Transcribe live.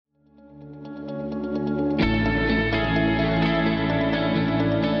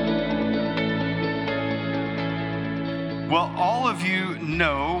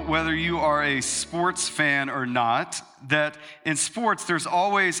know, whether you are a sports fan or not, that in sports there's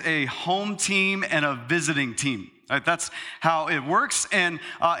always a home team and a visiting team. Right? That's how it works. And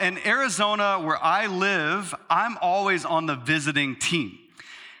in Arizona, where I live, I'm always on the visiting team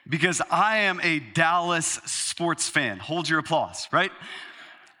because I am a Dallas sports fan. Hold your applause, right?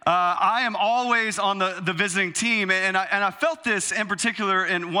 I am always on the visiting team, and I felt this in particular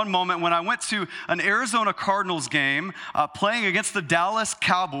in one moment when I went to an Arizona Cardinals game playing against the Dallas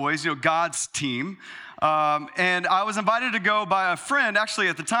Cowboys, God's team. And I was invited to go by a friend. Actually,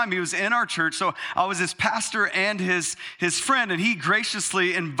 at the time, he was in our church, so I was his pastor and his friend, and he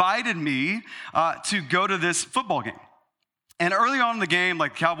graciously invited me to go to this football game. And early on in the game,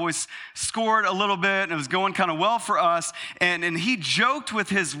 like Cowboys scored a little bit, and it was going kind of well for us. And he joked with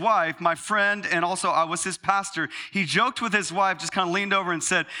his wife, my friend, and also I was his pastor. He joked with his wife, just kind of leaned over and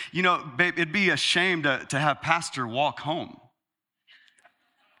said, babe, it'd be a shame to have pastor walk home.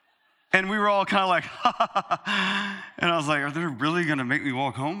 And we were all kind of like, and I was like, are they really going to make me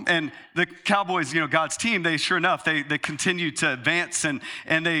walk home? And the Cowboys, God's team, they sure enough, they continued to advance and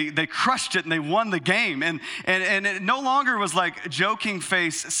they crushed it and they won the game. And it no longer was like joking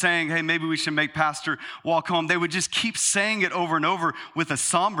face saying, hey, maybe we should make pastor walk home. They would just keep saying it over and over with a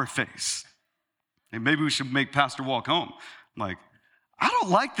somber face. Hey, maybe we should make pastor walk home. I'm like, I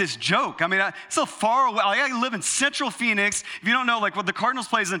don't like this joke. I mean, it's so far away. I live in Central Phoenix. If you don't know, what the Cardinals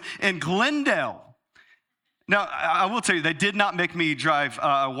plays in Glendale. Now, I will tell you, they did not make me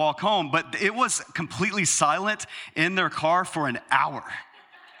walk home, but it was completely silent in their car for an hour.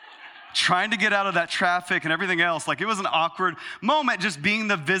 Trying to get out of that traffic and everything else. It was an awkward moment just being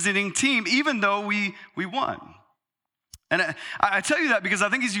the visiting team, even though we won. And I tell you that because I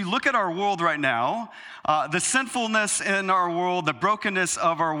think as you look at our world right now, the sinfulness in our world, the brokenness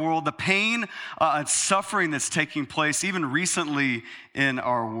of our world, the pain and suffering that's taking place even recently in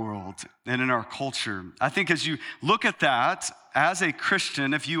our world and in our culture, I think as you look at that as a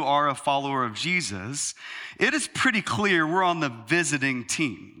Christian, if you are a follower of Jesus, it is pretty clear we're on the visiting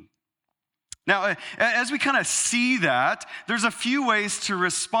team. Now, as we kind of see that, there's a few ways to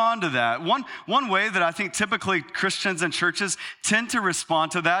respond to that. One way that I think typically Christians and churches tend to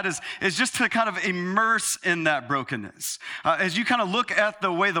respond to that is just to kind of immerse in that brokenness. As you kind of look at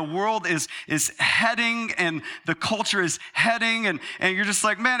the way the world is heading and the culture is heading, and you're just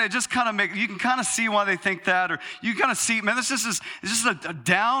like, man, it just kind of you can kind of see why they think that, or you kind of see, man, it's just a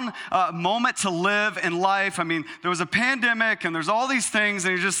down moment to live in life. I mean, there was a pandemic and there's all these things,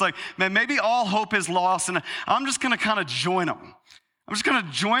 and you're just like, man, maybe all hope is lost, and I'm just going to kind of join them. I'm just going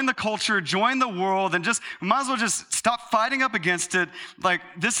to join the culture, join the world, and might as well just stop fighting up against it.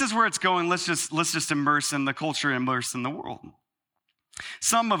 This is where it's going. Let's just immerse in the culture, immerse in the world.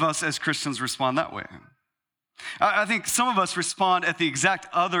 Some of us as Christians respond that way. I think some of us respond at the exact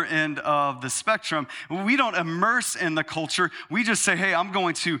other end of the spectrum. We don't immerse in the culture. We just say, hey, I'm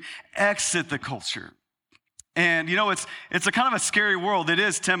going to exit the culture. And it's a kind of a scary world. It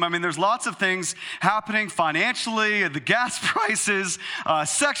is, Tim. I mean, there's lots of things happening financially, the gas prices,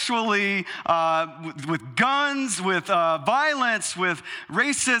 sexually, with guns, with violence, with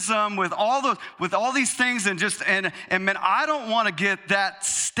racism, with all these things, and man, I don't want to get that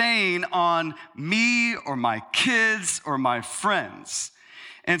stain on me or my kids or my friends.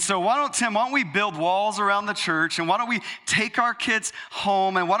 And so why don't we build walls around the church, and why don't we take our kids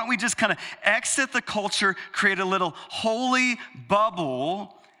home, and why don't we just kind of exit the culture, create a little holy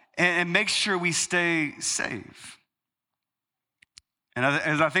bubble, and make sure we stay safe. And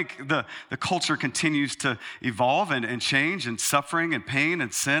as I think the culture continues to evolve and change, and suffering and pain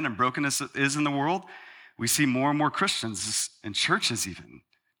and sin and brokenness is in the world, we see more and more Christians and churches even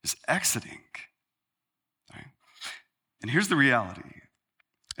just exiting. Right? And here's the reality.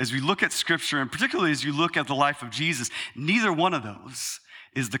 As we look at Scripture, and particularly as you look at the life of Jesus, neither one of those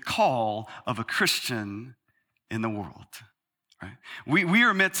is the call of a Christian in the world. Right? We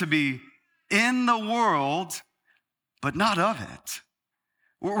are meant to be in the world, but not of it.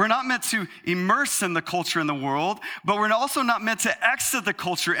 We're not meant to immerse in the culture in the world, but we're also not meant to exit the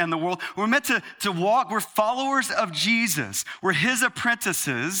culture and the world. We're meant to walk. We're followers of Jesus. We're his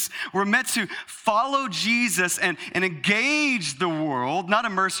apprentices. We're meant to follow Jesus and engage the world, not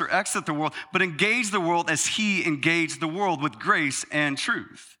immerse or exit the world, but engage the world as he engaged the world with grace and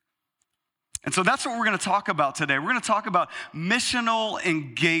truth. And so that's what we're going to talk about today. We're going to talk about missional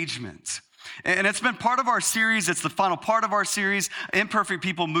engagement. And it's been part of our series. It's the final part of our series, Imperfect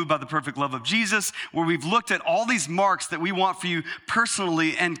People Moved by the Perfect Love of Jesus, where we've looked at all these marks that we want for you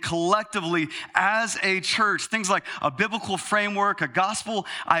personally and collectively as a church. Things like a biblical framework, a gospel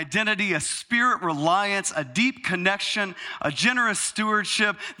identity, a spirit reliance, a deep connection, a generous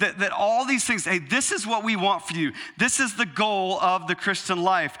stewardship, that all these things, hey, this is what we want for you. This is the goal of the Christian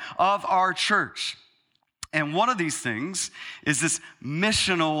life, of our church. And one of these things is this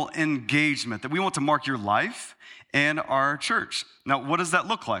missional engagement, that we want to mark your life and our church. Now, what does that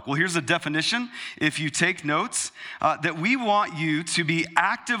look like? Well, here's a definition, if you take notes, that we want you to be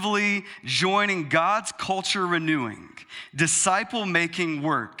actively joining God's culture renewing, disciple-making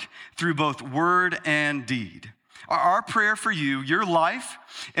work through both word and deed. Our prayer for you, your life,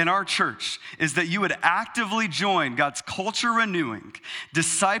 and our church is that you would actively join God's culture renewing,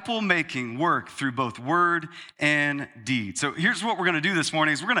 disciple-making work through both word and deed. So here's what we're going to do this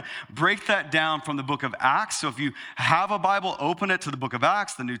morning is we're going to break that down from the book of Acts. So if you have a Bible, open it to the book of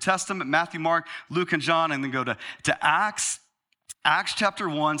Acts, the New Testament, Matthew, Mark, Luke, and John, and then go to Acts. Acts chapter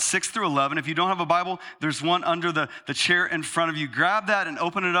 1, 6 through 11. If you don't have a Bible, there's one under the chair in front of you. Grab that and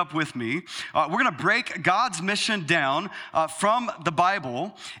open it up with me. We're going to break God's mission down from the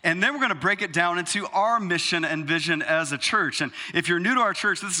Bible, and then we're going to break it down into our mission and vision as a church. And if you're new to our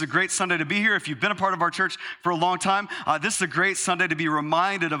church, this is a great Sunday to be here. If you've been a part of our church for a long time, this is a great Sunday to be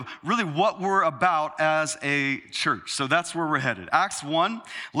reminded of really what we're about as a church. So that's where we're headed. Acts 1,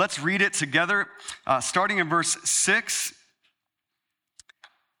 let's read it together, starting in verse 6.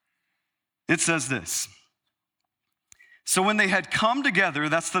 It says this: "So when they had come together,"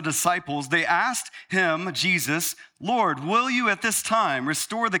 that's the disciples, "they asked him," Jesus, "Lord, will you at this time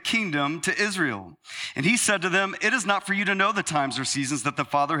restore the kingdom to Israel?" And he said to them, "It is not for you to know the times or seasons that the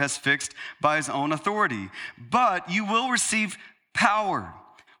Father has fixed by his own authority, but you will receive power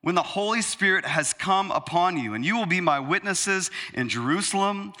when the Holy Spirit has come upon you, and you will be my witnesses in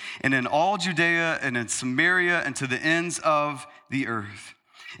Jerusalem and in all Judea and in Samaria and to the ends of the earth."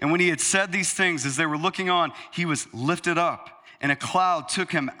 And when he had said these things, as they were looking on, he was lifted up, and a cloud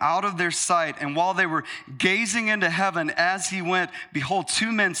took him out of their sight. And while they were gazing into heaven as he went, behold, two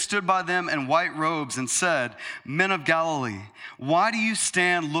men stood by them in white robes and said, "Men of Galilee, why do you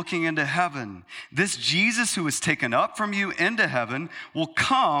stand looking into heaven? This Jesus who was taken up from you into heaven will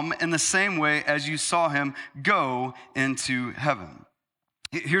come in the same way as you saw him go into heaven."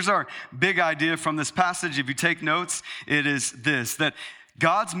 Here's our big idea from this passage. If you take notes, it is this, that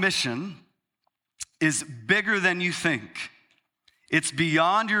God's mission is bigger than you think. It's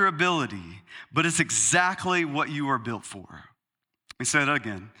beyond your ability, but it's exactly what you are built for. Let me say that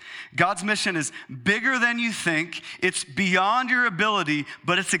again. God's mission is bigger than you think. It's beyond your ability,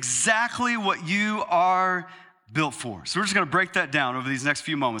 but it's exactly what you are built for. So we're just going to break that down over these next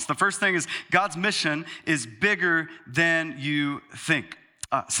few moments. The first thing is God's mission is bigger than you think.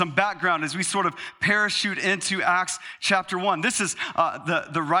 Some background as we sort of parachute into Acts chapter 1. This is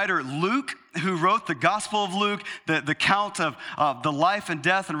the writer Luke, who wrote the Gospel of Luke, the count of the life and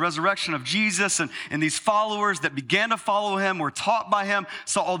death and resurrection of Jesus, and these followers that began to follow him, were taught by him,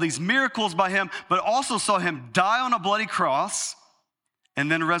 saw all these miracles by him, but also saw him die on a bloody cross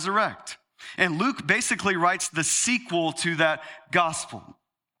and then resurrect. And Luke basically writes the sequel to that gospel.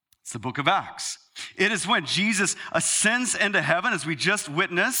 It's the book of Acts. It is when Jesus ascends into heaven, as we just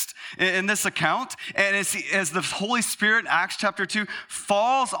witnessed in this account, and as the Holy Spirit in Acts chapter 2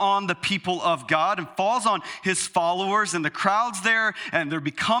 falls on the people of God and falls on his followers and the crowds there, and there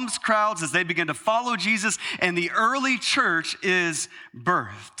becomes crowds as they begin to follow Jesus, and the early church is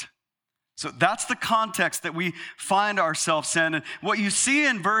birthed. So that's the context that we find ourselves in. And what you see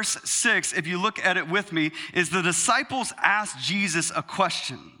in verse 6, if you look at it with me, is the disciples ask Jesus a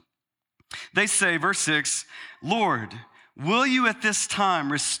question. They say, verse 6, "Lord, will you at this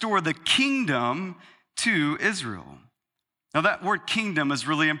time restore the kingdom to Israel?" Now that word kingdom is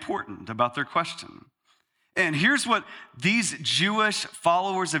really important about their question. And here's what these Jewish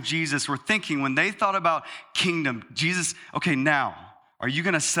followers of Jesus were thinking when they thought about kingdom. Jesus, okay, now, are you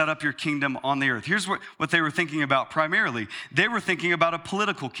going to set up your kingdom on the earth? Here's what they were thinking about primarily. They were thinking about a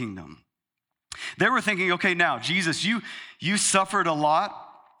political kingdom. They were thinking, okay, now, Jesus, you suffered a lot.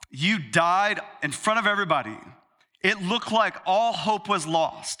 You died in front of everybody. It looked like all hope was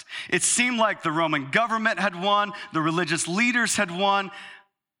lost. It seemed like the Roman government had won, the religious leaders had won,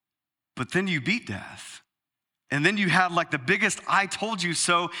 but then you beat death. And then you had like the biggest "I told you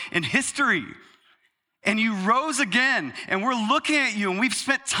so" in history. And you rose again, and we're looking at you, and we've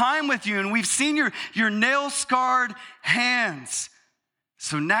spent time with you, and we've seen your nail-scarred hands.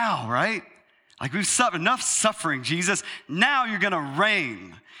 So now, right? Like, we've suffered enough suffering, Jesus. Now you're going to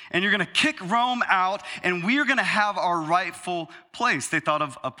reign, and you're going to kick Rome out, and we are going to have our rightful place. They thought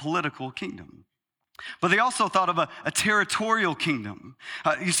of a political kingdom. But they also thought of a territorial kingdom.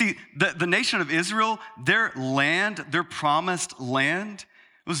 You see, the nation of Israel, their land, their promised land,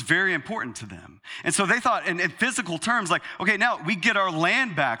 was very important to them. And so they thought in physical terms, like, okay, now we get our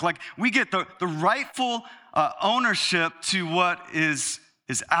land back. Like, we get the rightful ownership to what is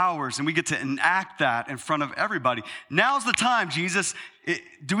ours, and we get to enact that in front of everybody. Now's the time, Jesus.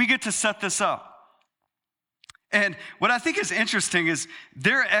 Do we get to set this up? And what I think is interesting is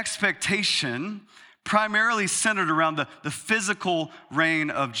their expectation primarily centered around the physical reign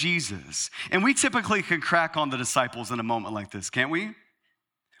of Jesus. And we typically can crack on the disciples in a moment like this, can't we?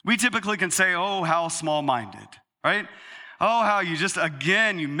 We typically can say, oh, how small-minded, right? Oh, how you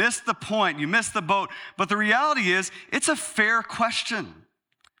missed the point, you missed the boat. But the reality is, it's a fair question.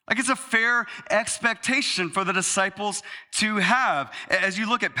 Like, it's a fair expectation for the disciples to have. As you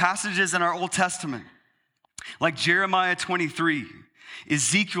look at passages in our Old Testament, like Jeremiah 23,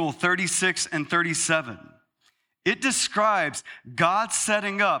 Ezekiel 36 and 37, it describes God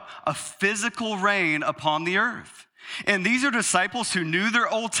setting up a physical reign upon the earth. And these are disciples who knew their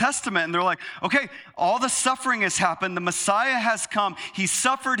Old Testament, and they're like, okay, all the suffering has happened. The Messiah has come. He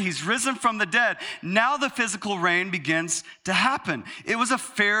suffered. He's risen from the dead. Now the physical reign begins to happen. It was a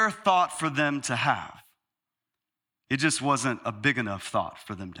fair thought for them to have. It just wasn't a big enough thought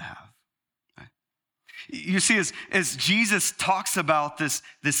for them to have. You see, as Jesus talks about this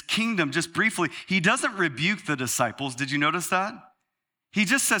kingdom just briefly, he doesn't rebuke the disciples. Did you notice that? He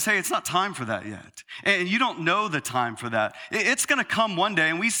just says, hey, it's not time for that yet. And you don't know the time for that. It's going to come one day.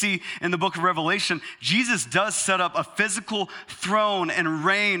 And we see in the book of Revelation, Jesus does set up a physical throne and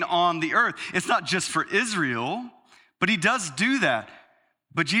reign on the earth. It's not just for Israel, but he does do that.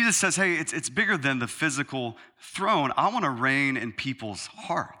 But Jesus says, hey, it's bigger than the physical throne. I want to reign in people's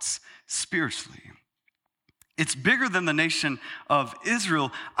hearts spiritually. It's bigger than the nation of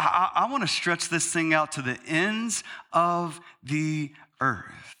Israel. I want to stretch this thing out to the ends of the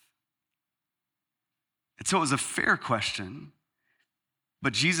earth. And so it was a fair question,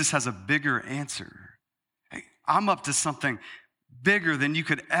 but Jesus has a bigger answer. Hey, I'm up to something bigger than you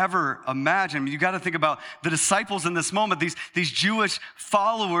could ever imagine. You got to think about the disciples in this moment, these Jewish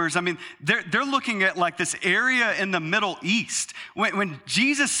followers. I mean, they're looking at like this area in the Middle East. When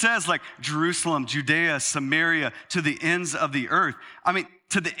Jesus says like Jerusalem, Judea, Samaria, to the ends of the earth, I mean,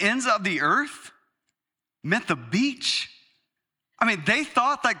 to the ends of the earth meant the beach. I mean, they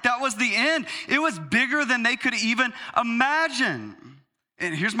thought like that was the end. It was bigger than they could even imagine.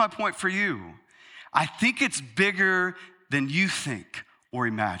 And here's my point for you. I think it's bigger than you think or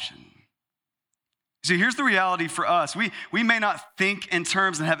imagine. So here's the reality for us. We may not think in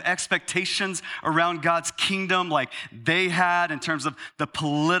terms and have expectations around God's kingdom like they had in terms of the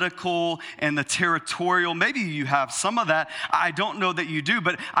political and the territorial. Maybe you have some of that. I don't know that you do,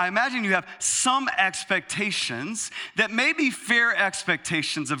 but I imagine you have some expectations that may be fair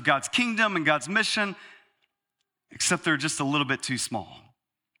expectations of God's kingdom and God's mission, except they're just a little bit too small.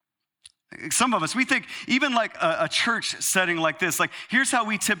 Some of us, we think even like a church setting like this, like here's how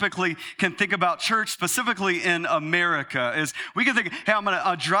we typically can think about church, specifically in America, is we can think, hey, I'm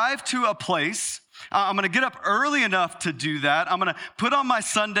gonna drive to a place, I'm gonna get up early enough to do that, I'm gonna put on my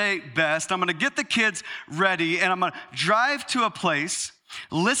Sunday best, I'm gonna get the kids ready, and I'm gonna drive to a place,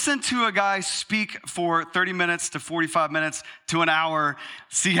 listen to a guy speak for 30 minutes to 45 minutes to an hour,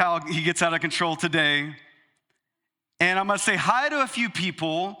 see how he gets out of control today. And I'm gonna say hi to a few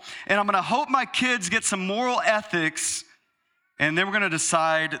people, and I'm gonna hope my kids get some moral ethics, and then we're gonna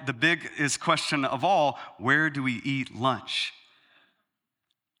decide the biggest question of all, where do we eat lunch?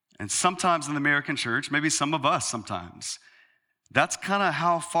 And sometimes in the American church, maybe some of us sometimes, that's kind of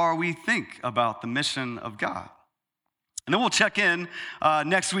how far we think about the mission of God. And then we'll check in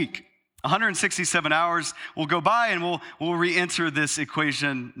next week. 167 hours will go by, and we'll re-enter this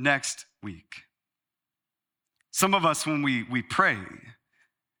equation next week. Some of us, when we pray,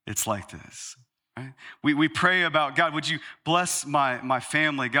 it's like this. Right? We pray about, God, would you bless my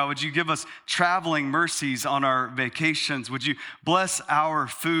family? God, would you give us traveling mercies on our vacations? Would you bless our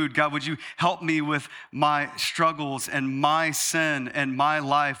food? God, would you help me with my struggles and my sin and my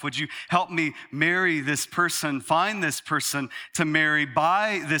life? Would you help me marry this person, find this person to marry,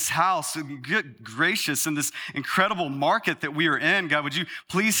 buy this house? Good gracious, in this incredible market that we are in, God, would you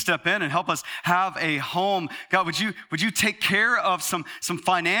please step in and help us have a home? God, would you take care of some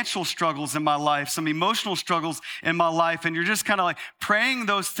financial struggles in my life, some emotional struggles in my life, and you're just kind of like praying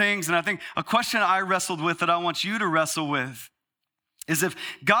those things. And I think a question I wrestled with that I want you to wrestle with is if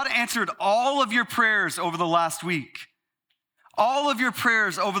God answered all of your prayers over the last week, all of your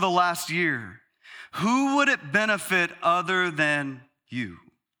prayers over the last year, who would it benefit other than you?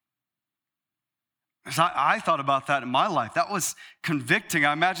 I thought about that in my life. That was convicting.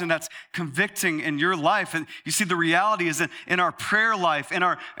 I imagine that's convicting in your life. And you see, the reality is that in our prayer life, in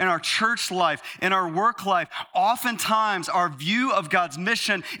our church life, in our work life, oftentimes our view of God's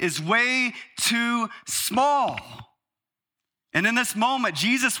mission is way too small. And in this moment,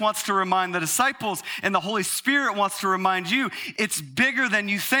 Jesus wants to remind the disciples, and the Holy Spirit wants to remind you, it's bigger than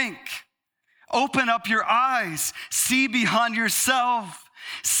you think. Open up your eyes, see beyond yourself.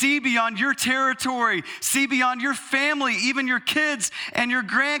 See beyond your territory. See beyond your family, even your kids and your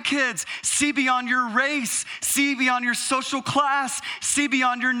grandkids. See beyond your race. See beyond your social class. See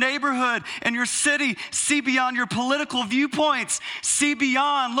beyond your neighborhood and your city. See beyond your political viewpoints. See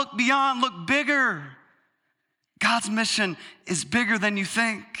beyond, look bigger. God's mission is bigger than you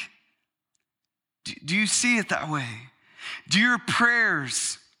think. Do you see it that way? Do your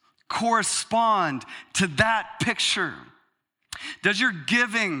prayers correspond to that picture? Does your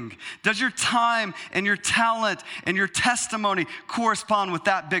giving, does your time and your talent and your testimony correspond with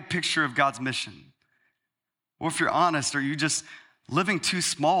that big picture of God's mission? Or if you're honest, are you just living too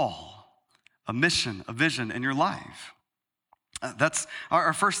small a mission, a vision in your life? That's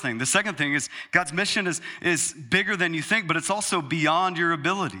our first thing. The second thing is God's mission is bigger than you think, but it's also beyond your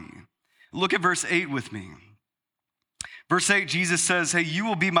ability. Look at verse 8 with me. Verse 8, Jesus says, hey, you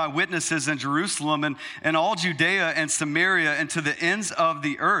will be my witnesses in Jerusalem and all Judea and Samaria and to the ends of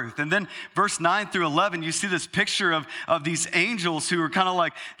the earth. And then verse 9 through 11, you see this picture of these angels who are kind of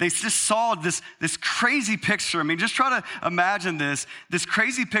like, they just saw this crazy picture. I mean, just try to imagine this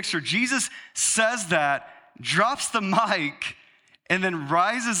crazy picture. Jesus says that, drops the mic, and then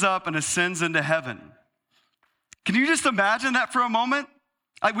rises up and ascends into heaven. Can you just imagine that for a moment?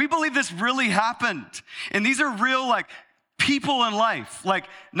 Like, we believe this really happened. And these are real, like, people in life, like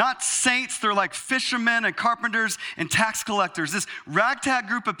not saints, they're like fishermen and carpenters and tax collectors, this ragtag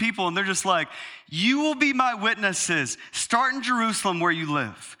group of people, and they're just like, you will be my witnesses. Start in Jerusalem where you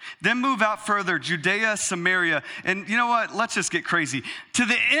live. Then move out further, Judea, Samaria, and you know what? Let's just get crazy. To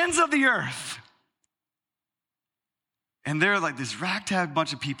the ends of the earth. And they're like this ragtag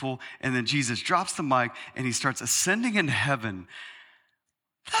bunch of people, and then Jesus drops the mic and he starts ascending into heaven.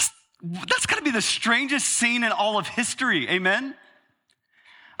 That's got to be the strangest scene in all of history, amen?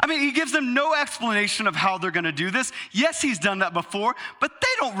 I mean, he gives them no explanation of how they're going to do this. Yes, he's done that before, but they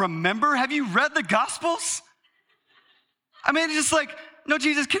don't remember. Have you read the Gospels? I mean, it's just like, no,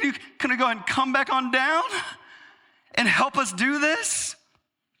 Jesus, can you go ahead and come back on down and help us do this?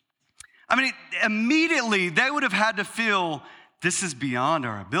 I mean, immediately they would have had to feel this is beyond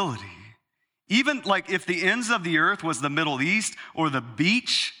our ability. Even like if the ends of the earth was the Middle East or the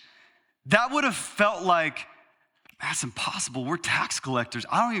beach, that would have felt like, that's impossible. We're tax collectors.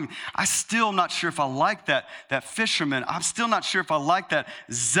 I'm still not sure if I like that fisherman. I'm still not sure if I like that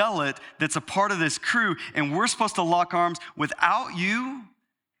zealot that's a part of this crew. And we're supposed to lock arms without you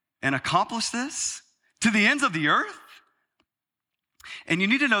and accomplish this to the ends of the earth? And you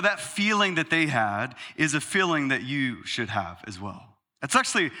need to know that feeling that they had is a feeling that you should have as well. It's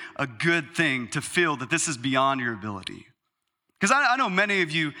actually a good thing to feel that this is beyond your ability. Because I know many of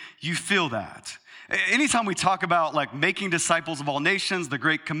you feel that. Anytime we talk about like making disciples of all nations, the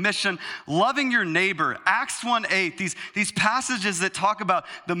Great Commission, loving your neighbor, Acts 1:8, these passages that talk about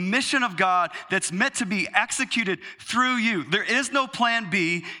the mission of God that's meant to be executed through you. There is no plan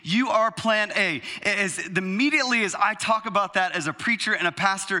B. You are plan A. Immediately as I talk about that as a preacher and a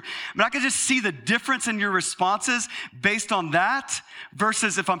pastor, I can just see the difference in your responses based on that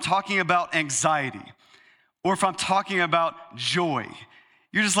versus if I'm talking about anxiety or if I'm talking about joy.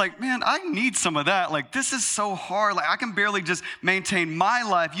 You're just like, man, I need some of that. Like, this is so hard. Like, I can barely just maintain my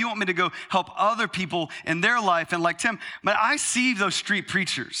life. You want me to go help other people in their life. And like Tim, but I see those street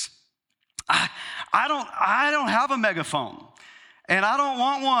preachers. I don't have a megaphone, and I don't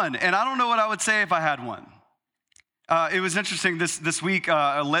want one, and I don't know what I would say if I had one. It was interesting this week,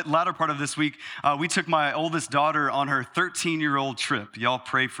 latter part of this week, we took my oldest daughter on her 13-year-old trip. Y'all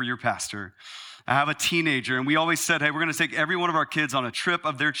pray for your pastor. I have a teenager, and we always said, hey, we're going to take every one of our kids on a trip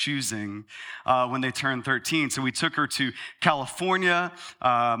of their choosing when they turn 13. So we took her to California.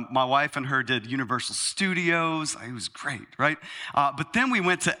 My wife and her did Universal Studios. It was great, right? But then we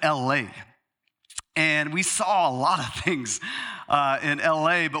went to LA. And we saw a lot of things in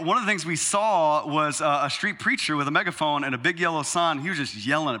LA, but one of the things we saw was a street preacher with a megaphone and a big yellow sign. He was just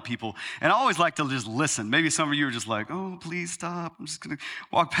yelling at people. And I always like to just listen. Maybe some of you are just like, oh, please stop. I'm just going to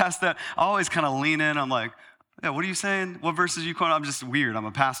walk past that. I always kind of lean in. I'm like, Yeah, what are you saying? What verses are you quoting? I'm just weird. I'm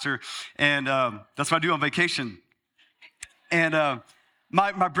a pastor, and that's what I do on vacation. And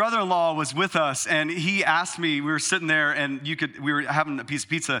my brother-in-law was with us, and he asked me, we were sitting there, and we were having a piece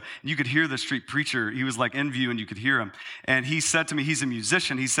of pizza, and you could hear the street preacher. He was like in view, and you could hear him. And he said to me, he's a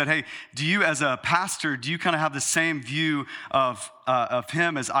musician. He said, hey, do you as a pastor, do you kind of have the same view of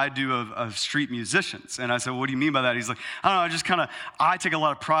him as I do of street musicians? And I said, what do you mean by that? He's like, I don't know, I take a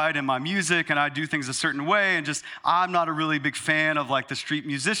lot of pride in my music, and I do things a certain way, and I'm not a really big fan of like the street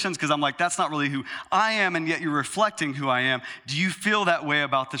musicians, because I'm like, that's not really who I am, and yet you're reflecting who I am. Do you feel that way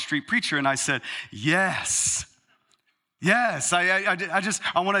about the street preacher? And I said, yes. Yes, I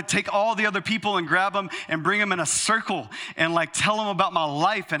want to take all the other people and grab them and bring them in a circle and like tell them about my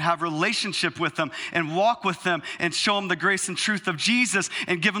life and have relationship with them and walk with them and show them the grace and truth of Jesus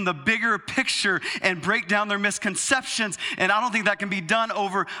and give them the bigger picture and break down their misconceptions. And I don't think that can be done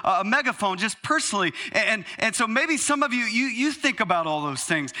over a megaphone, just personally. And so maybe some of you think about all those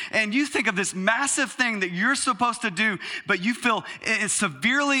things and you think of this massive thing that you're supposed to do, but you feel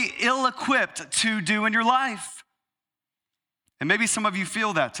severely ill-equipped to do in your life. And maybe some of you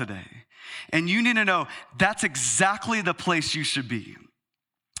feel that today. And you need to know that's exactly the place you should be.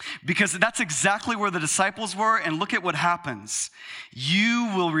 Because that's exactly where the disciples were. And look at what happens.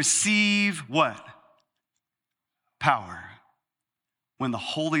 You will receive what? Power. When the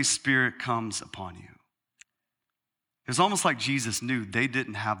Holy Spirit comes upon you. It's almost like Jesus knew they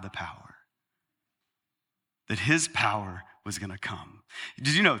didn't have the power. That his power was going to come.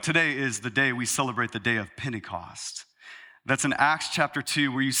 Did you know today is the day we celebrate the day of Pentecost? That's in Acts chapter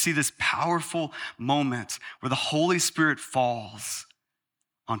 2, where you see this powerful moment where the Holy Spirit falls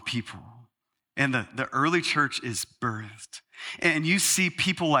on people. And the early church is birthed. And you see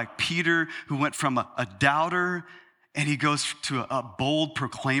people like Peter, who went from a doubter, and he goes to a bold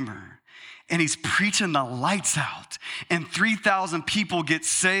proclaimer. And he's preaching the lights out. And 3,000 people get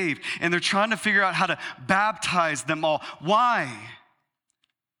saved. And they're trying to figure out how to baptize them all. Why?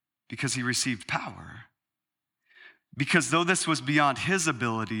 Because he received power. Because though this was beyond his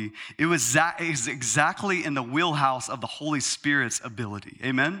ability, it was exactly in the wheelhouse of the Holy Spirit's ability.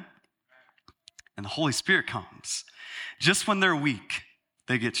 Amen? And the Holy Spirit comes. Just when they're weak,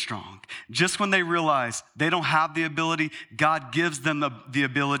 they get strong. Just when they realize they don't have the ability, God gives them the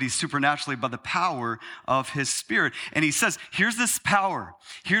ability supernaturally by the power of his Spirit. And he says, here's this power.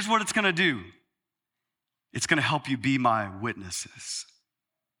 Here's what it's going to do. It's going to help you be my witnesses.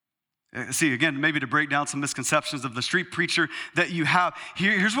 See, again, maybe to break down some misconceptions of the street preacher that you have.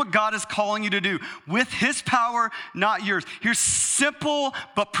 Here's what God is calling you to do with his power, not yours. Here's simple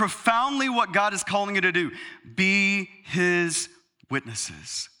but profoundly what God is calling you to do. Be his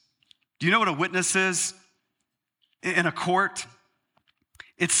witnesses. Do you know what a witness is in a court?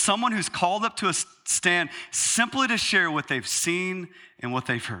 It's someone who's called up to a stand simply to share what they've seen and what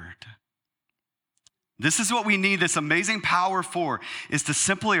they've heard. This is what we need this amazing power for, is to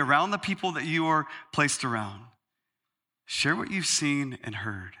simply, around the people that you are placed around, share what you've seen and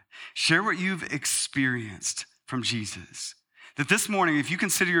heard. Share what you've experienced from Jesus. That this morning, if you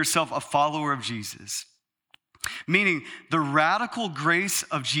consider yourself a follower of Jesus, meaning the radical grace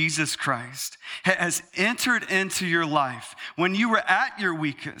of Jesus Christ has entered into your life when you were at your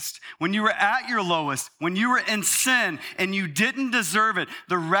weakest, when you were at your lowest, when you were in sin and you didn't deserve it.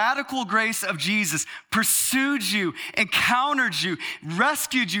 The radical grace of Jesus pursued you, encountered you,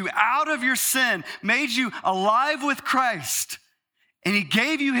 rescued you out of your sin, made you alive with Christ, and he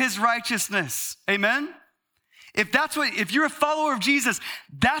gave you his righteousness. Amen? If you're a follower of Jesus,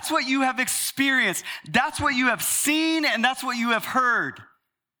 that's what you have experienced. That's what you have seen, and that's what you have heard.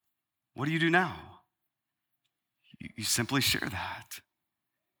 What do you do now? You simply share that.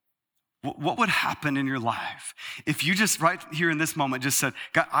 What would happen in your life if you just right here in this moment just said,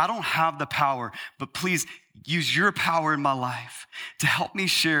 God, I don't have the power, but please use your power in my life to help me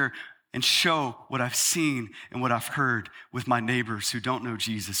share and show what I've seen and what I've heard with my neighbors who don't know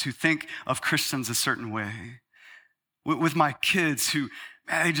Jesus, who think of Christians a certain way. With my kids who,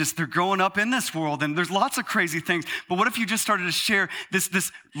 they're growing up in this world and there's lots of crazy things. But what if you just started to share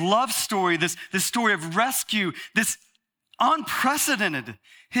this love story, this story of rescue, this unprecedented,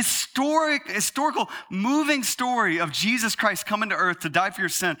 historical, moving story of Jesus Christ coming to earth to die for your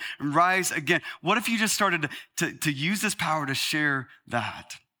sin and rise again? What if you just started to use this power to share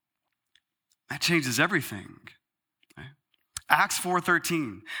that? That changes everything. Acts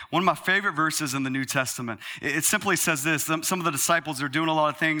 4:13, one of my favorite verses in the New Testament. It simply says this: some of the disciples are doing a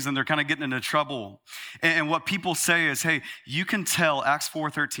lot of things and they're kind of getting into trouble. And what people say is, hey, you can tell, Acts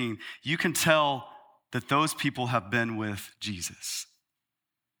 4:13, you can tell that those people have been with Jesus.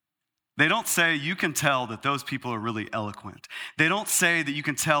 They don't say you can tell that those people are really eloquent. They don't say that you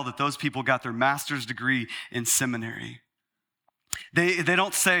can tell that those people got their master's degree in seminary. They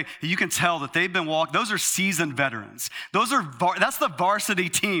don't say you can tell that they've been walking. Those are seasoned veterans. That's the varsity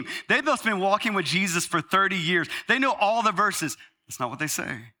team. They've both been walking with Jesus for 30 years. They know all the verses. That's not what they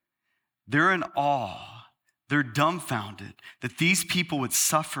say. They're in awe. They're dumbfounded that these people would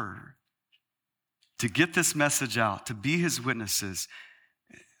suffer to get this message out, to be his witnesses.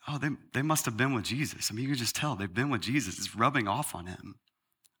 Oh, they must have been with Jesus. I mean, you can just tell they've been with Jesus. It's rubbing off on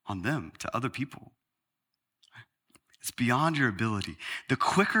them, to other people. It's beyond your ability. The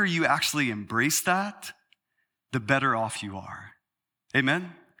quicker you actually embrace that, the better off you are.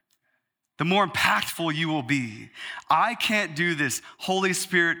 Amen? The more impactful you will be. I can't do this. Holy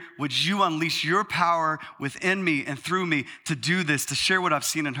Spirit, would you unleash your power within me and through me to do this, to share what I've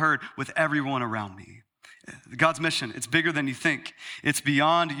seen and heard with everyone around me? God's mission, it's bigger than you think. It's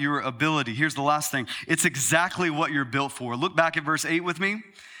beyond your ability. Here's the last thing. It's exactly what you're built for. Look back at verse 8 with me.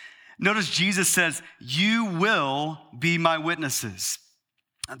 Notice Jesus says, you will be my witnesses.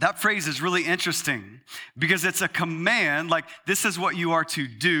 That phrase is really interesting because it's a command, like this is what you are to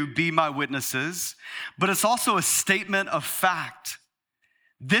do, be my witnesses, but it's also a statement of fact.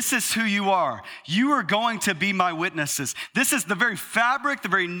 This is who you are. You are going to be my witnesses. This is the very fabric, the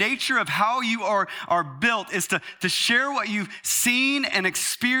very nature of how you are built is to share what you've seen and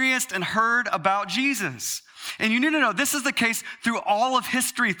experienced and heard about Jesus. And you need to know this is the case through all of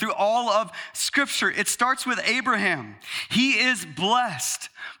history, through all of Scripture. It starts with Abraham. He is blessed,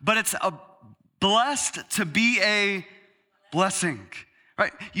 but it's blessed to be a blessing.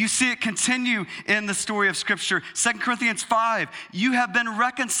 Right? You see it continue in the story of Scripture. 2 Corinthians 5, you have been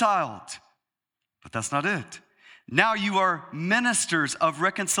reconciled. But that's not it. Now you are ministers of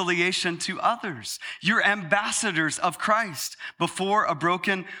reconciliation to others. You're ambassadors of Christ before a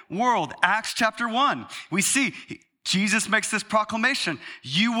broken world. Acts chapter 1, we see Jesus makes this proclamation,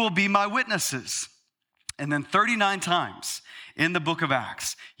 you will be my witnesses. And then 39 times in the book of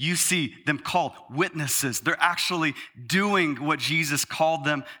Acts, you see them called witnesses. They're actually doing what Jesus called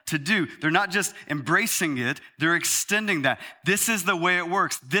them to do. They're not just embracing it, they're extending that. This is the way it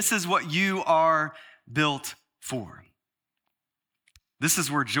works. This is what you are built for. This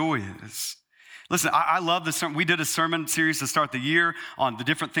is where joy is. Listen, I love this sermon. We did a sermon series to start the year on the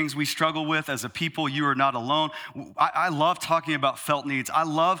different things we struggle with as a people. You are not alone. I love talking about felt needs. I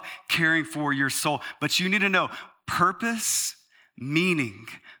love caring for your soul. But you need to know purpose, meaning,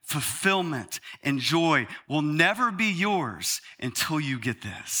 fulfillment, and joy will never be yours until you get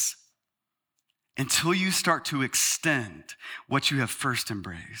this. Until you start to extend what you have first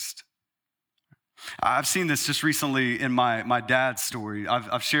embraced. I've seen this just recently in my dad's story.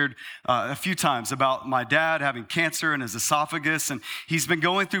 I've shared a few times about my dad having cancer in his esophagus, and he's been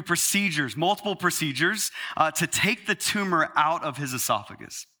going through procedures, multiple procedures, to take the tumor out of his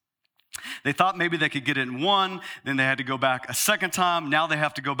esophagus. They thought maybe they could get it in one, then they had to go back a second time. Now they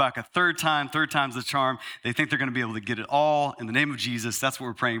have to go back a third time. Third time's the charm. They think they're going to be able to get it all in the name of Jesus. That's what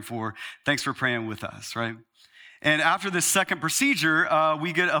we're praying for. Thanks for praying with us, right? And after this second procedure,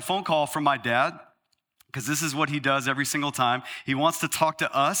 we get a phone call from my dad, because this is what he does every single time. He wants to talk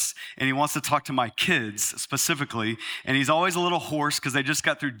to us, and he wants to talk to my kids specifically, and he's always a little hoarse because they just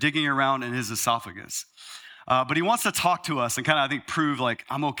got through digging around in his esophagus. But he wants to talk to us and kind of, I think, prove like,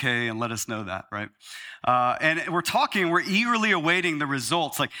 I'm okay and let us know that, right? And we're talking, we're eagerly awaiting the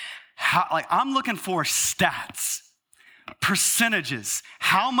results. Like I'm looking for stats, percentages,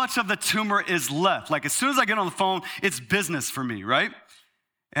 how much of the tumor is left. Like as soon as I get on the phone, it's business for me, right?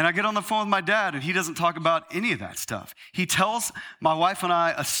 And I get on the phone with my dad, and he doesn't talk about any of that stuff. He tells my wife and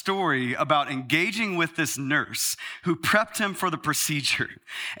I a story about engaging with this nurse who prepped him for the procedure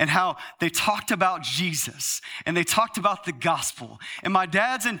and how they talked about Jesus and they talked about the gospel. And my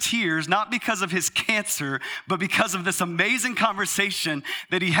dad's in tears, not because of his cancer, but because of this amazing conversation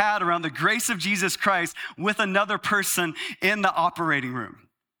that he had around the grace of Jesus Christ with another person in the operating room.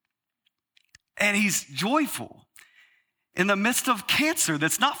 And he's joyful in the midst of cancer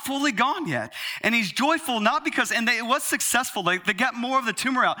that's not fully gone yet. And he's joyful not because, and it was successful, they got more of the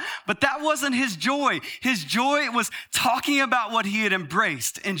tumor out, but that wasn't his joy. His joy was talking about what he had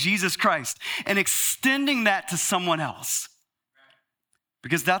embraced in Jesus Christ and extending that to someone else.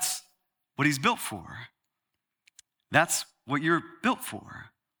 Because that's what he's built for. That's what you're built for.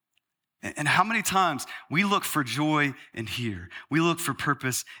 And how many times we look for joy in here. We look for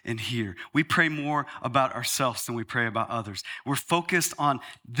purpose in here. We pray more about ourselves than we pray about others. We're focused on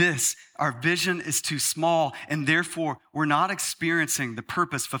this. Our vision is too small, and therefore we're not experiencing the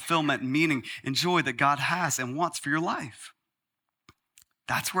purpose, fulfillment, meaning, and joy that God has and wants for your life.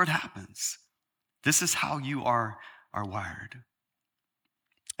 That's where it happens. This is how you are wired.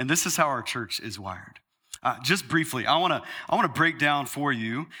 And this is how our church is wired. Just briefly, I want to break down for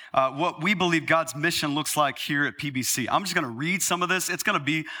you what we believe God's mission looks like here at PBC. I'm just going to read some of this. It's going to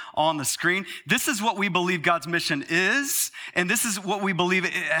be on the screen. This is what we believe God's mission is, and this is what we believe,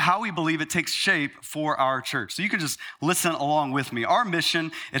 how we believe it takes shape for our church. So you can just listen along with me. Our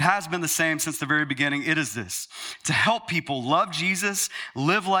mission, it has been the same since the very beginning. It is this: to help people love Jesus,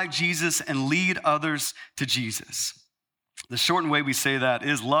 live like Jesus, and lead others to Jesus. The shortened way we say that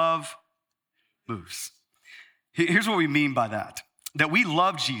is love moves. Here's what we mean by that we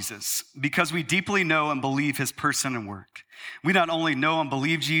love Jesus because we deeply know and believe his person and work. We not only know and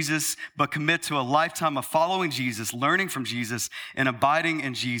believe Jesus, but commit to a lifetime of following Jesus, learning from Jesus, and abiding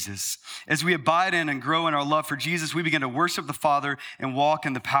in Jesus. As we abide in and grow in our love for Jesus, we begin to worship the Father and walk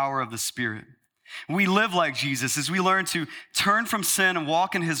in the power of the Spirit. We live like Jesus as we learn to turn from sin and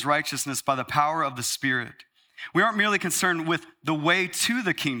walk in his righteousness by the power of the Spirit. We aren't merely concerned with the way to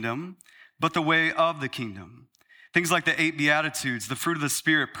the kingdom, but the way of the kingdom. Things like the 8 Beatitudes, the fruit of the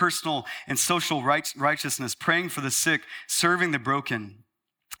Spirit, personal and social righteousness, praying for the sick, serving the broken,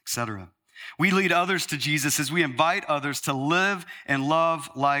 etc. We lead others to Jesus as we invite others to live and love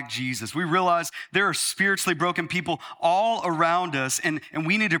like Jesus. We realize there are spiritually broken people all around us, and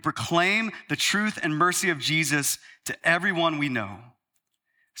we need to proclaim the truth and mercy of Jesus to everyone we know.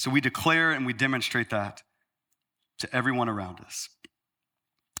 So we declare and we demonstrate that to everyone around us.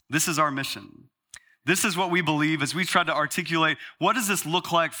 This is our mission. This is what we believe as we try to articulate what does this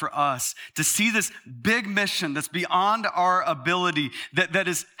look like for us to see this big mission that's beyond our ability, that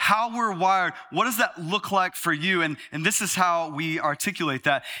is how we're wired. What does that look like for you? And this is how we articulate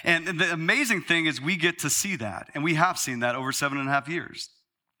that. And the amazing thing is we get to see that, and we have seen that over 7.5 years.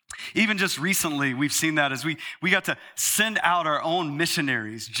 Even just recently, we've seen that as we got to send out our own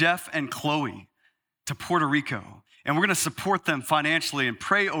missionaries, Jeff and Chloe, to Puerto Rico. And we're going to support them financially and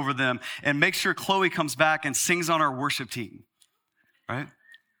pray over them and make sure Chloe comes back and sings on our worship team, right?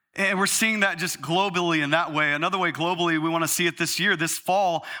 And we're seeing that just globally in that way. Another way globally, we want to see it this year. This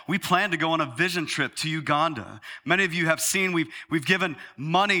fall, we plan to go on a vision trip to Uganda. Many of you have seen we've given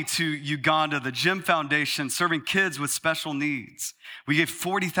money to Uganda, the Jim Foundation, serving kids with special needs. We gave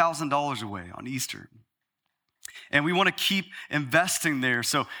 $40,000 away on Easter. And we want to keep investing there.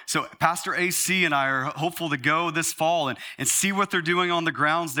 So Pastor AC and I are hopeful to go this fall and see what they're doing on the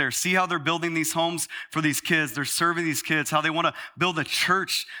grounds there, see how they're building these homes for these kids, they're serving these kids, how they want to build a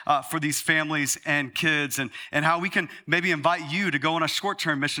church for these families and kids, and how we can maybe invite you to go on a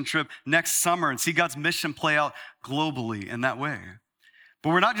short-term mission trip next summer and see God's mission play out globally in that way. But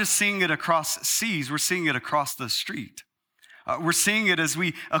we're not just seeing it across seas, we're seeing it across the street. We're seeing it as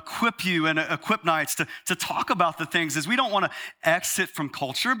we equip you and equip nights to talk about the things, as we don't want to exit from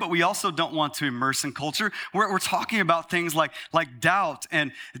culture, but we also don't want to immerse in culture. We're talking about things like doubt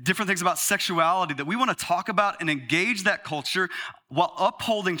and different things about sexuality that we want to talk about and engage that culture while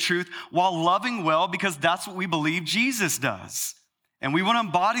upholding truth, while loving well, because that's what we believe Jesus does. And we want to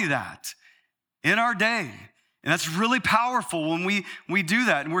embody that in our day. And that's really powerful when we do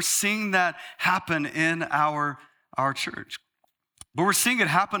that. And we're seeing that happen in our church. But we're seeing it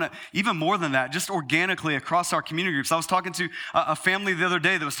happen even more than that, just organically across our community groups. I was talking to a family the other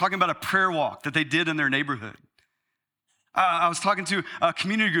day that was talking about a prayer walk that they did in their neighborhood. I was talking to a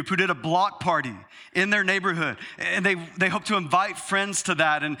community group who did a block party in their neighborhood, and they hope to invite friends to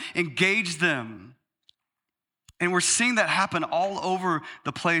that and engage them. And we're seeing that happen all over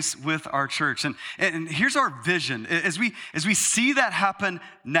the place with our church. And here's our vision. As we see that happen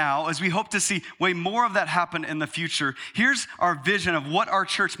now, as we hope to see way more of that happen in the future, here's our vision of what our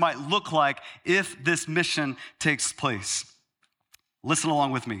church might look like if this mission takes place. Listen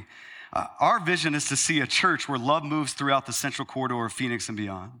along with me. Our vision is to see a church where love moves throughout the central corridor of Phoenix and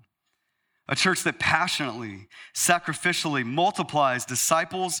beyond. A church that passionately, sacrificially multiplies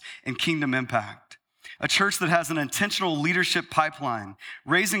disciples and kingdom impact. A church that has an intentional leadership pipeline,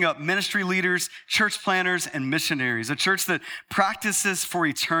 raising up ministry leaders, church planners, and missionaries. A church that practices for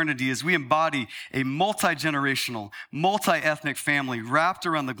eternity as we embody a multi-generational, multi-ethnic family wrapped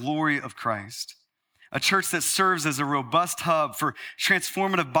around the glory of Christ. A church that serves as a robust hub for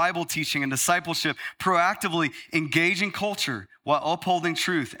transformative Bible teaching and discipleship, proactively engaging culture while upholding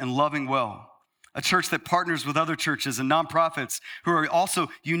truth and loving well. A church that partners with other churches and nonprofits who are also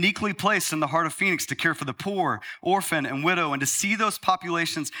uniquely placed in the heart of Phoenix to care for the poor, orphan, and widow, and to see those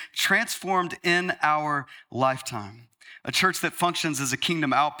populations transformed in our lifetime. a church that functions as a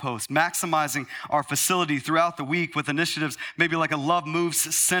kingdom outpost, maximizing our facility throughout the week with initiatives, maybe like a Love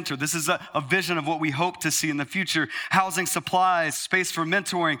Moves Center. This is a vision of what we hope to see in the future. Housing supplies, space for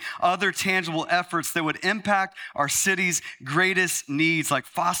mentoring, other tangible efforts that would impact our city's greatest needs, like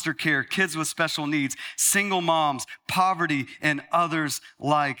foster care, kids with special needs, single moms, poverty, and others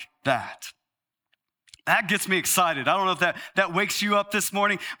like that. That gets me excited. I don't know if that wakes you up this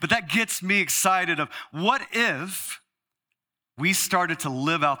morning, but that gets me excited of what if we started to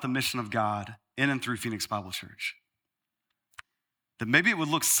live out the mission of God in and through Phoenix Bible Church. That maybe it would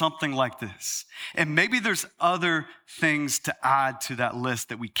look something like this. And maybe there's other things to add to that list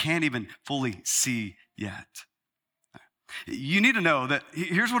that we can't even fully see yet. You need to know that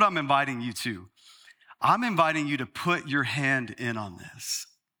here's what I'm inviting you to. I'm inviting you to put your hand in on this.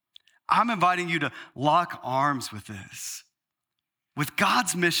 I'm inviting you to lock arms with this. With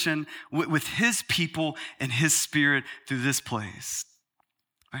God's mission, with his people and his spirit through this place,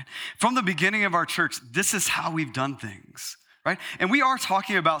 right? From the beginning of our church, this is how we've done things, right? And we are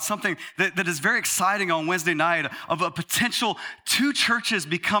talking about something that is very exciting on Wednesday night of a potential two churches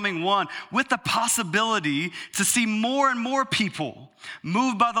becoming one with the possibility to see more and more people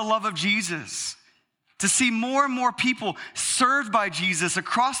moved by the love of Jesus, to see more and more people served by Jesus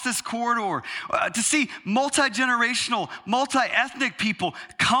across this corridor, to see multi-generational, multi-ethnic people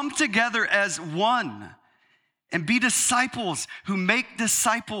come together as one and be disciples who make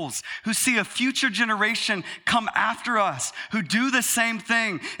disciples, who see a future generation come after us, who do the same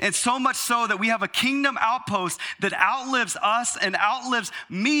thing. And so much so that we have a kingdom outpost that outlives us and outlives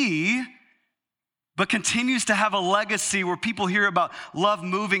me, but continues to have a legacy where people hear about love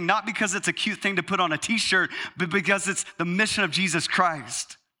moving, not because it's a cute thing to put on a t-shirt, but because it's the mission of Jesus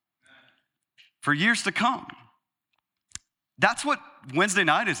Christ for years to come. That's what Wednesday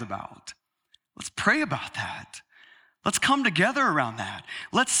night is about. Let's pray about that. Let's come together around that.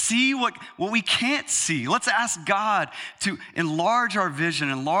 Let's see what we can't see. Let's ask God to enlarge our vision,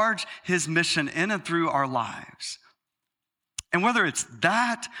 enlarge his mission in and through our lives. And whether it's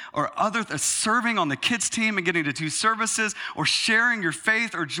that or serving on the kids team and getting to 2 services, or sharing your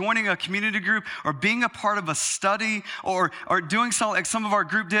faith, or joining a community group, or being a part of a study, or doing something like some of our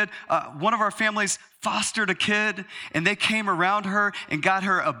group did. One of our families fostered a kid and they came around her and got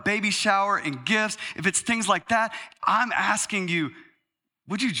her a baby shower and gifts. If it's things like that, I'm asking you,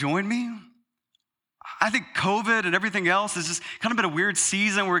 would you join me? I think COVID and everything else has just kind of been a weird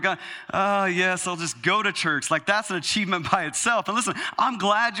season where we're going, oh, yes, I'll just go to church. Like, that's an achievement by itself. And listen, I'm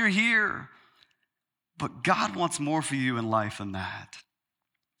glad you're here. But God wants more for you in life than that.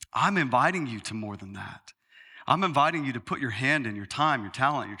 I'm inviting you to more than that. I'm inviting you to put your hand in, your time, your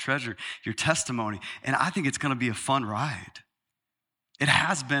talent, your treasure, your testimony. And I think it's going to be a fun ride. It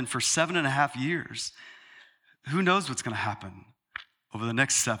has been for 7.5 years. Who knows what's going to happen over the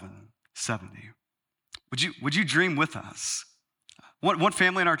next 70? Would you dream with us? One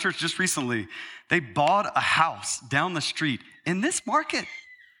family in our church just recently, they bought a house down the street in this market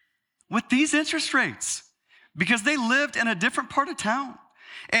with these interest rates because they lived in a different part of town.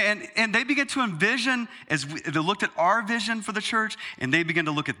 And they began to envision, as they looked at our vision for the church, and they began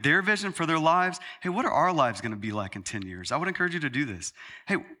to look at their vision for their lives. Hey, what are our lives going to be like in 10 years? I would encourage you to do this.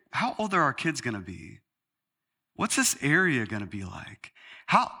 Hey, how old are our kids going to be? What's this area going to be like?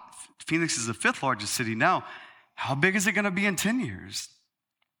 Phoenix is the 5th largest city now. How big is it going to be in 10 years?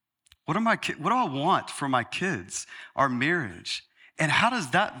 What do I want for my kids, our marriage? And how does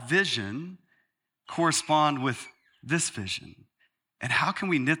that vision correspond with this vision? And how can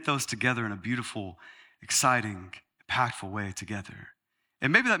we knit those together in a beautiful, exciting, impactful way together?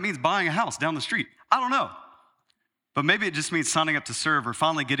 And maybe that means buying a house down the street. I don't know. But maybe it just means signing up to serve, or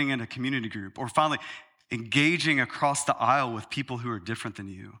finally getting in a community group, or finally engaging across the aisle with people who are different than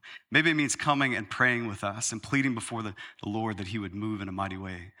you. Maybe it means coming and praying with us and pleading before the Lord that he would move in a mighty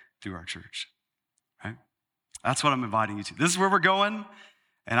way through our church, right? That's what I'm inviting you to. This is where we're going,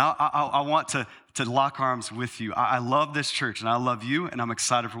 and I want to lock arms with you. I love this church, and I love you, and I'm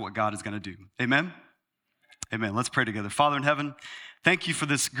excited for what God is going to do. Amen? Amen. Let's pray together. Father in heaven, thank you for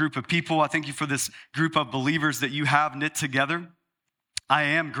this group of people. I thank you for this group of believers that you have knit together. I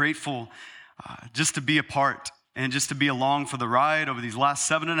am grateful just to be a part and just to be along for the ride over these last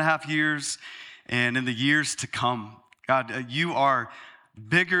 7.5 years and in the years to come. God, you are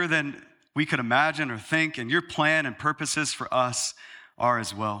bigger than we could imagine or think, and your plan and purposes for us are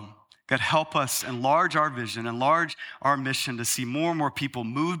as well. God, help us enlarge our vision, enlarge our mission to see more and more people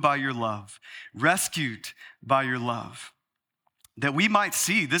moved by your love, rescued by your love, that we might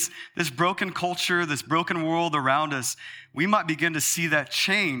see this broken culture, this broken world around us. We might begin to see that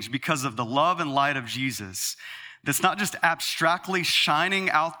change because of the love and light of Jesus, that's not just abstractly shining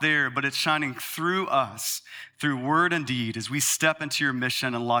out there, but it's shining through us, through word and deed, as we step into your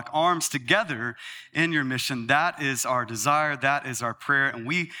mission and lock arms together in your mission. That is our desire. That is our prayer. And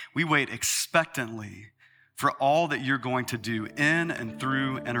we wait expectantly for all that you're going to do in and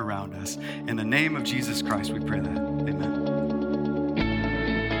through and around us. In the name of Jesus Christ, we pray that. Amen.